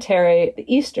cemetery,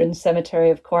 the Eastern Cemetery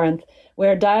of Corinth,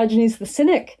 where Diogenes the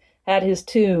Cynic had his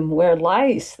tomb, where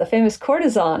Lais, the famous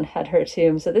courtesan, had her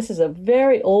tomb. So this is a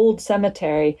very old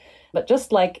cemetery. But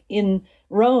just like in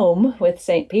Rome with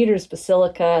St. Peter's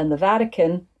Basilica and the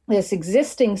Vatican, this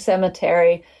existing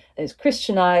cemetery is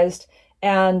Christianized,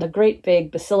 and a great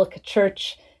big basilica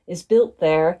church is built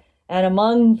there. And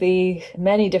among the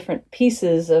many different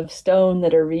pieces of stone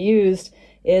that are reused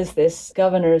is this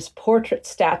governor's portrait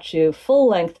statue,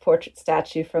 full-length portrait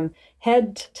statue from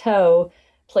head to toe,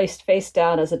 placed face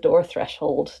down as a door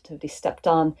threshold to be stepped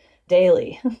on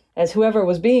daily, as whoever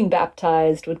was being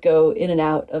baptized would go in and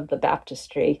out of the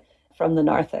baptistry from the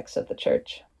narthex of the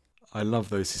church. I love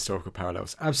those historical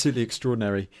parallels. Absolutely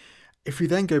extraordinary. If we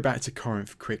then go back to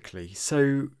Corinth quickly,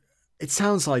 so it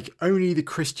sounds like only the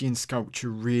Christian sculpture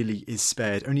really is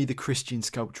spared, only the Christian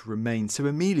sculpture remains. So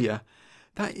Amelia,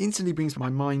 that instantly brings my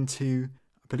mind to,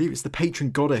 I believe it's the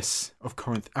patron goddess of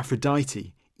Corinth,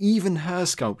 Aphrodite. Even her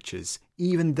sculptures,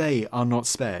 even they are not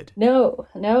spared. No,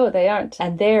 they aren't.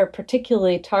 And they're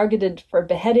particularly targeted for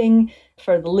beheading,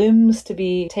 for the limbs to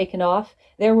be taken off.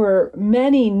 There were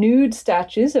many nude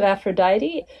statues of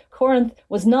Aphrodite. Corinth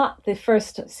was not the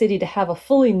first city to have a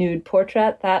fully nude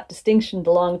portrait. That distinction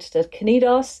belonged to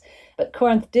Cnidos. But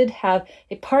Corinth did have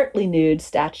a partly nude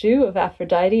statue of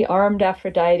Aphrodite, armed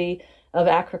Aphrodite of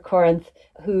Acrocorinth,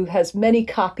 who has many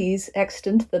copies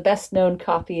extant. The best known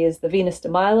copy is the Venus de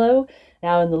Milo,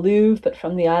 now in the Louvre, but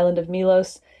from the island of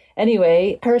Milos.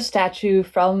 Anyway, her statue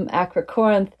from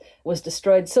Acrocorinth was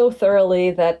destroyed so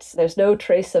thoroughly that there's no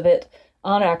trace of it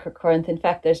on Acrocorinth. In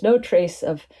fact, there's no trace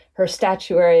of her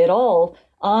statuary at all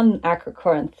on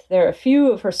Acrocorinth. There are a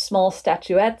few of her small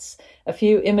statuettes, a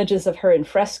few images of her in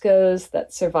frescoes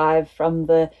that survive from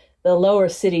the lower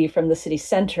city, from the city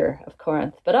center of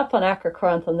Corinth. But up on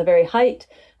Acrocorinth, on the very height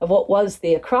of what was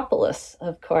the Acropolis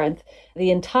of Corinth,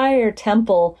 the entire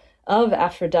temple of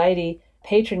Aphrodite,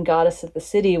 patron goddess of the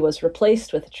city, was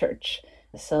replaced with a church.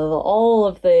 So all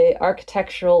of the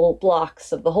architectural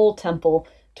blocks of the whole temple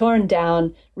torn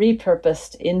down,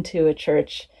 repurposed into a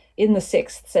church in the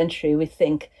 6th century, we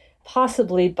think,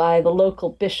 possibly by the local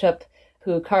bishop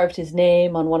who carved his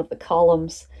name on one of the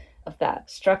columns of that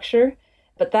structure.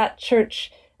 But that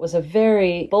church was a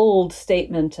very bold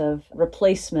statement of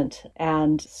replacement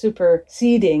and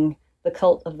superseding the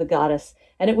cult of the goddess.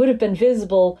 And it would have been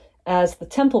visible, as the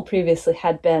temple previously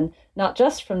had been, not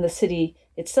just from the city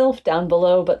itself down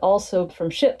below, but also from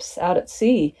ships out at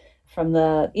sea, from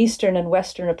the eastern and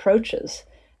western approaches.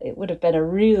 It would have been a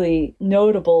really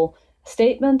notable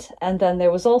statement. And then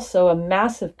there was also a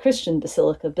massive Christian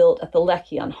basilica built at the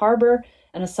Lechion harbor,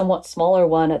 and a somewhat smaller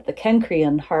one at the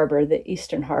Kenkrian harbor, the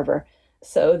eastern harbor.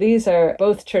 So these are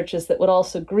both churches that would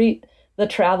also greet the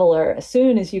traveler. As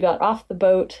soon as you got off the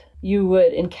boat, you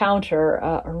would encounter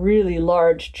a really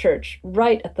large church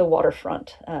right at the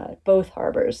waterfront, both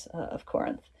harbors of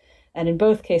Corinth. And in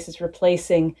both cases,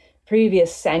 replacing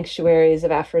previous sanctuaries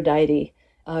of Aphrodite.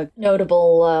 A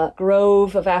notable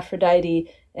grove of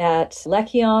Aphrodite at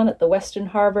Lechion at the western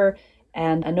harbor,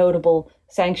 and a notable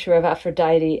sanctuary of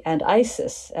Aphrodite and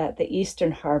Isis at the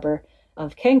eastern harbor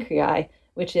of Kenkriai,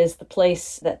 which is the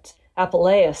place that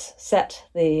Apuleius set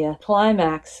the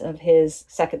climax of his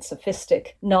second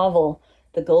sophistic novel,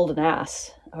 The Golden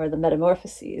Ass, or the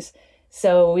Metamorphoses.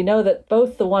 So we know that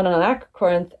both the one on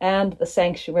Acrocorinth and the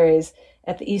sanctuaries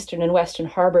at the eastern and western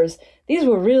harbors, these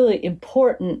were really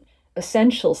important,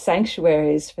 essential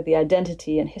sanctuaries for the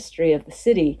identity and history of the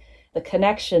city. The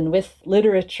connection with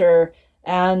literature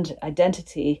and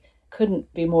identity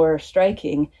couldn't be more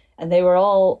striking. And they were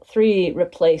all three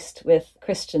replaced with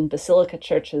Christian basilica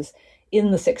churches in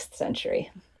the 6th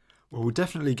century. Well, we'll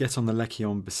definitely get on the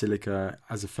Lechion Basilica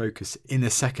as a focus in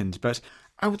a second, but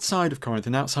outside of Corinth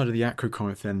and outside of the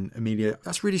Acrocorinth then, Amelia,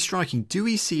 that's really striking. Do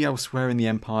we see elsewhere in the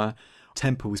empire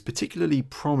temples, particularly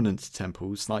prominent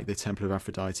temples like the Temple of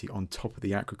Aphrodite on top of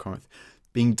the Acrocorinth,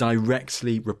 being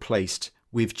directly replaced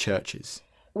with churches?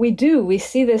 We do. We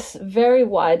see this very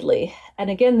widely. And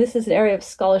again, this is an area of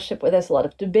scholarship where there's a lot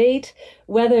of debate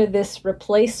whether this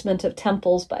replacement of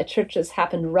temples by churches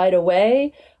happened right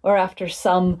away or after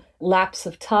some lapse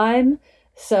of time.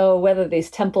 So whether these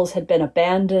temples had been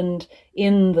abandoned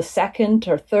in the 2nd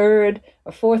or 3rd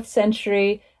or 4th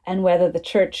century, and whether the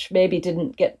church maybe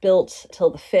didn't get built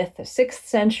till the 5th or 6th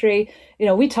century. You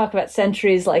know, we talk about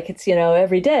centuries like it's,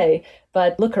 every day,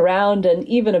 but look around and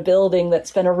even a building that's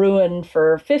been a ruin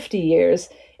for 50 years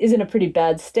is in a pretty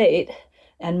bad state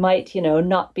and might,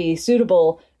 not be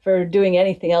suitable for doing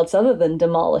anything else other than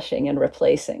demolishing and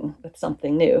replacing with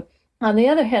something new. On the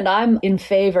other hand, I'm in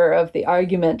favor of the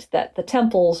argument that the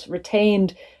temples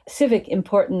retained civic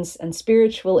importance and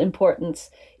spiritual importance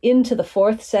into the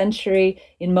 4th century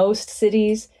in most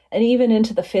cities, and even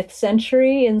into the 5th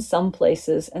century in some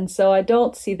places. And so I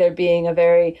don't see there being a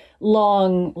very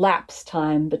long lapse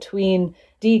time between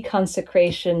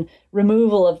deconsecration,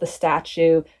 removal of the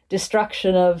statue,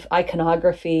 destruction of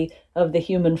iconography of the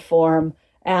human form,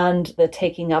 and the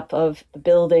taking up of the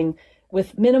building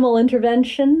with minimal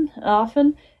intervention,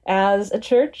 often, as a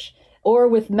church, or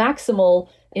with maximal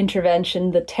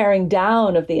intervention, the tearing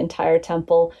down of the entire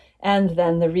temple, and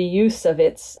then the reuse of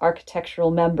its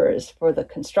architectural members for the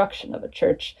construction of a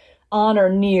church on or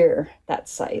near that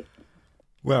site.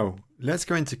 Well, let's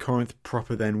go into Corinth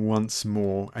proper then once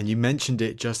more. And you mentioned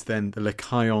it just then, the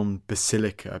Lechion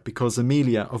Basilica, because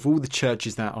Amelia, of all the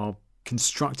churches that are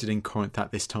constructed in Corinth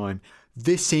at this time.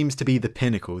 This seems to be the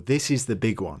pinnacle. This is the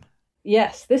big one.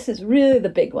 Yes, this is really the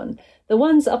big one. The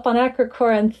ones up on Acre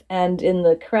Corinth and in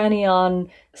the Cranion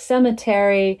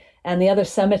Cemetery and the other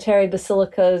cemetery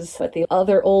basilicas at the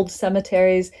other old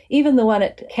cemeteries, even the one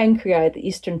at Kenkriai at the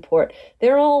eastern port,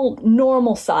 they're all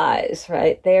normal size,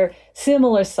 right? They're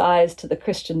similar size to the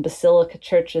Christian basilica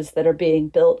churches that are being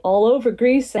built all over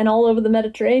Greece and all over the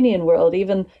Mediterranean world,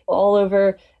 even all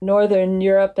over Northern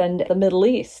Europe and the Middle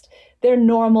East. They're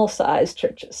normal-sized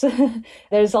churches.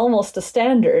 There's almost a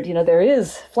standard, there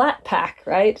is flat pack,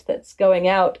 right, that's going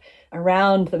out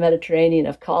around the Mediterranean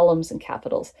of columns and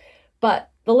capitals.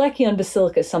 But the Lechion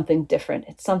Basilica is something different.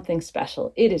 It's something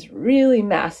special. It is really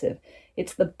massive.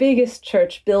 It's the biggest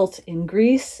church built in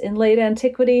Greece in late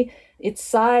antiquity. Its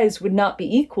size would not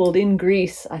be equaled in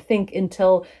Greece, I think,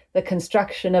 until the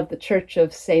construction of the Church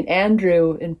of St.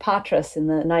 Andrew in Patras in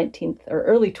the 19th or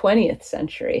early 20th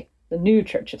century. The new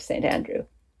Church of St. Andrew.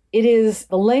 It is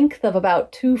the length of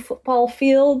about 2 football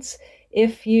fields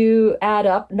if you add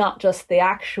up not just the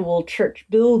actual church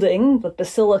building, the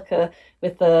basilica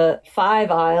with the 5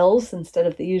 aisles instead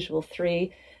of the usual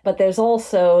 3, but there's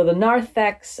also the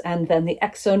narthex and then the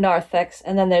exonarthex,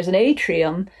 and then there's an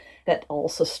atrium that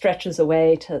also stretches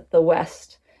away to the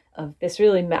west of this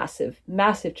really massive,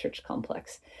 massive church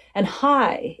complex. And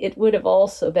high, it would have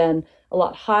also been a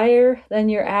lot higher than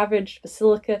your average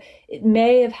basilica. It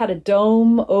may have had a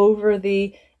dome over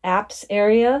the apse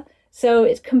area. So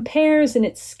it compares in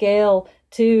its scale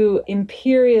to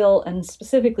imperial and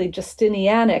specifically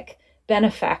Justinianic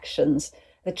benefactions.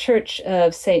 The Church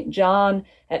of St. John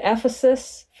at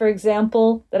Ephesus, for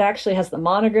example, that actually has the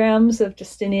monograms of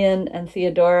Justinian and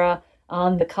Theodora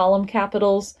on the column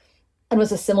capitals and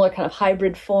was a similar kind of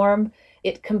hybrid form.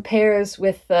 It compares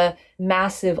with the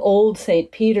massive old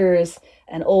St. Peter's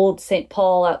and old St.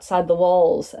 Paul outside the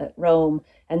walls at Rome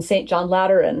and St. John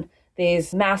Lateran,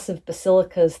 these massive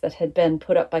basilicas that had been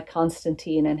put up by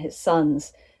Constantine and his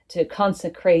sons to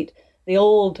consecrate the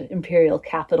old imperial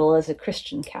capital as a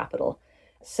Christian capital.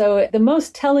 So the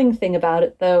most telling thing about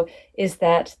it, though, is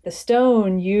that the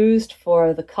stone used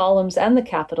for the columns and the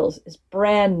capitals is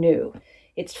brand new.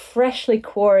 It's freshly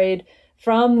quarried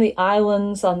from the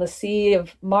islands on the Sea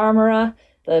of Marmara,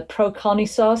 the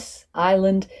Prokonnesos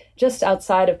island, just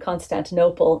outside of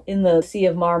Constantinople in the Sea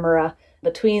of Marmara,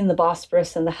 between the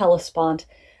Bosporus and the Hellespont.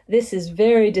 This is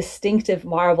very distinctive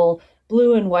marble,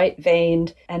 blue and white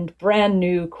veined, and brand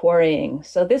new quarrying.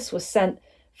 So this was sent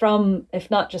from,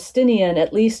 if not Justinian,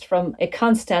 at least from a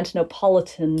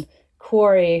Constantinopolitan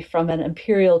quarry, from an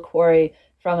imperial quarry,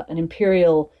 from an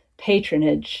imperial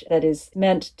patronage that is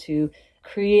meant to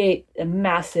create a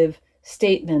massive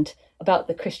statement about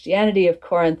the Christianity of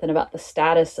Corinth and about the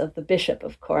status of the Bishop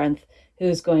of Corinth,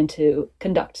 who's going to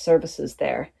conduct services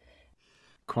there.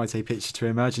 Quite a picture to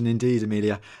imagine indeed,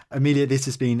 Amelia. Amelia, this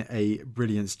has been a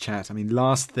brilliant chat. I mean,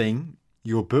 last thing,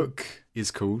 your book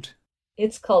is called?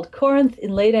 It's called Corinth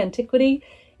in Late Antiquity,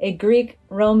 a Greek,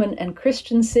 Roman, and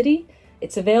Christian City.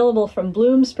 It's available from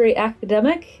Bloomsbury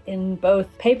Academic in both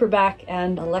paperback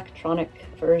and electronic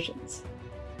versions.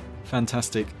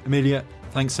 Fantastic. Amelia,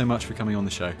 thanks so much for coming on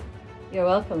the show. You're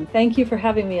welcome. Thank you for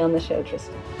having me on the show,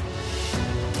 Tristan.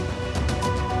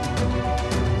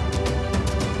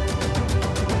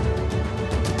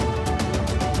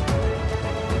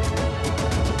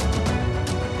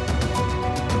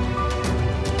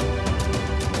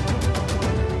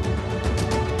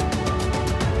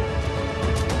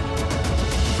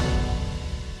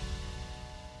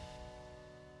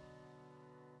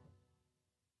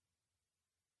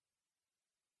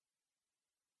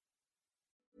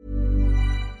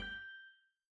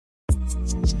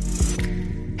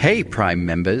 Hey, Prime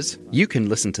members, you can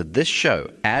listen to this show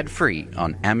ad-free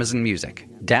on Amazon Music.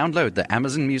 Download the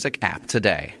Amazon Music app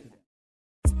today.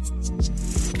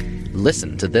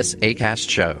 Listen to this Acast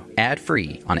show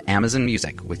ad-free on Amazon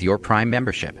Music with your Prime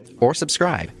membership, or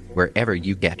subscribe wherever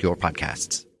you get your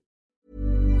podcasts.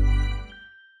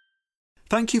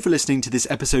 Thank you for listening to this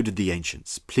episode of The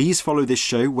Ancients. Please follow this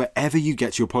show wherever you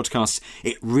get your podcasts.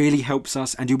 It really helps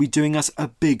us and you'll be doing us a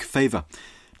big favour.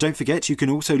 Don't forget, you can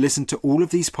also listen to all of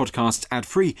these podcasts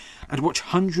ad-free and watch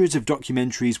hundreds of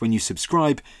documentaries when you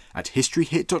subscribe at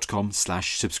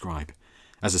historyhit.com/subscribe.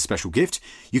 As a special gift,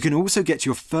 you can also get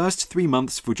your first 3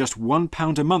 months for just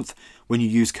 £1 a month when you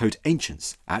use code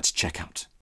ANCIENTS at checkout.